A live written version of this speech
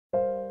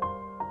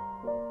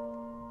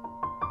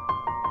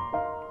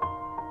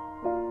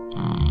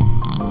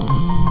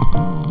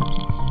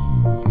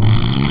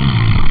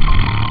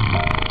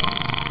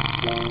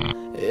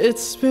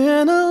It's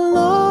been a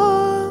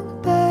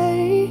long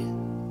day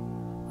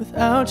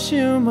without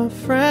you, my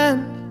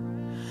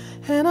friend,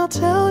 and I'll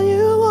tell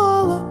you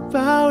all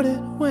about it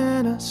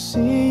when I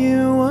see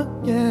you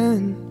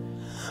again.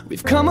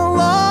 We've come a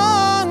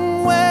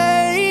long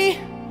way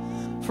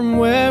from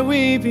where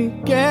we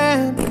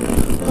began.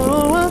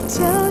 Oh, I'll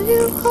tell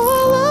you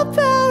all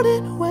about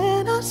it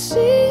when I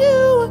see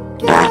you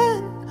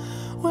again.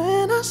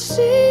 When I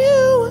see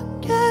you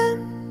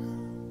again.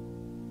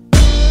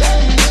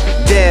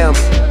 Damn,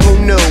 who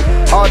knew?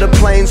 All the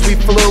planes we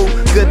flew,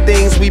 good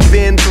things we've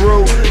been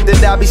through,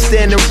 that I'll be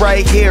standing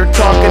right here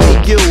talking to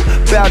you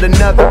about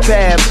another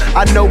path.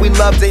 I know we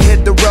love to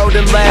hit the road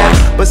and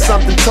laugh, but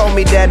something told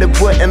me that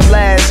it wouldn't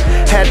last.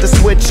 Had to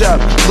switch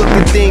up, look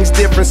at things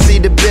different, see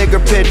the bigger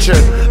picture.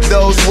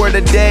 Those were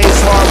the days,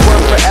 hard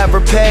work forever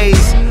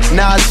pays.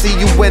 Now I see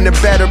you in a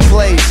better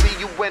place.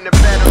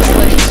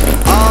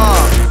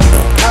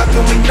 How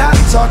can we not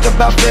talk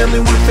about family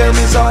when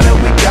family's all that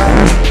we got?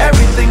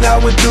 Everything I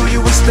would do,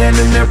 you were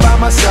standing there by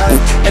my side,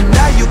 and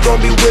now you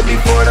gon' be with me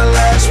for the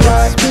last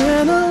ride. It's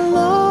been a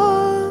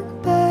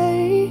long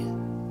day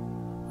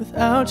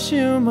without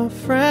you, my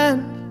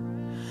friend,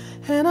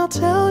 and I'll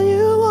tell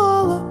you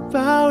all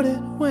about it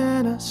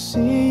when I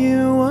see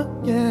you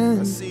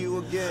again.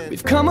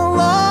 We've come a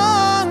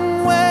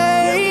long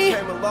way,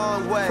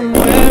 from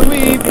where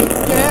we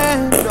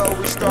began.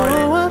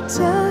 Oh, I'll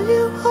tell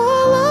you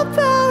all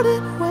about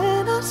it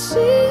when I see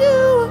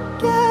you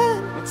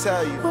again.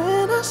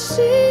 When I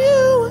see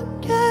you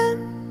again.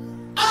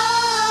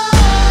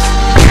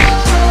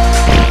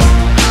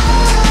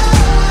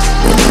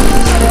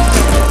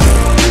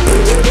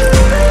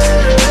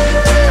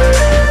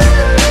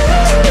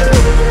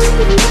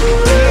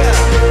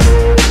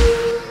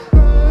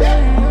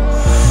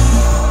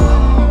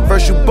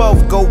 First you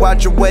both go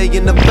out your way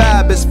and the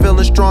vibe is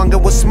feeling strong.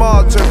 And what's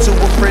small turn to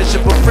a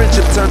friendship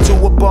turn to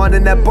a bond,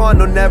 and that bond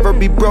will never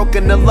be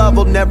broken. The love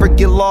will never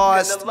get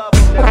lost.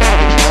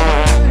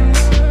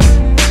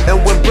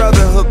 And when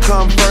brotherhood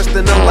come first,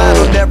 then the line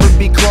will never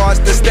be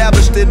crossed.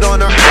 Established it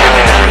on our own,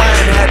 and that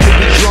line had to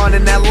be drawn,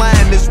 and that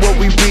line is what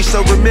we reach.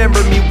 So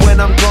remember me when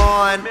I'm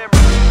gone.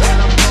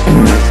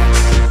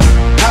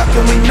 How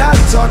can we not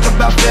talk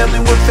about family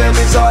when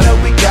family's all that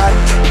we got?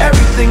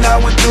 Everything I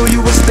went through,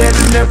 you were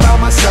standing there by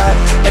my side,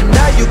 and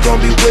now you gon'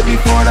 be with me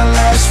for the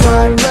last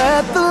ride.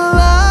 Let the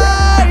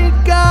light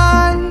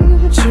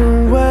guide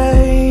your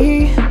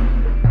way.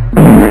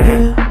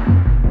 Yeah.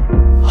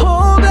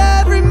 Hold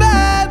every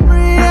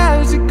memory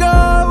as you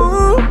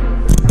go,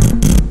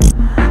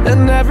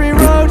 and every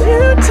road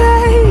you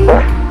take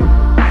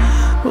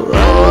will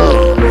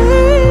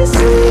always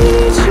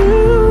lead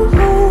you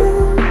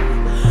home.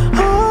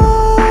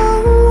 Oh,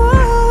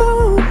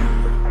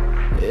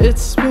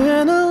 it's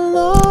been a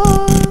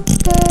long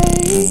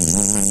day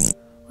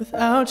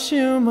without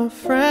you, my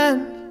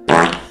friend,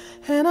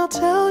 and I'll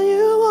tell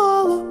you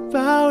all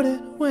about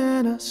it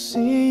when I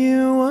see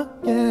you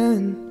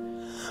again.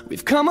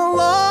 We've come a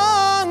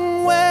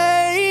long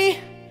way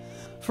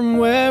from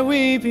where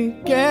we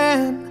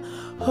began.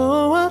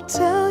 Oh, I'll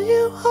tell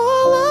you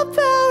all about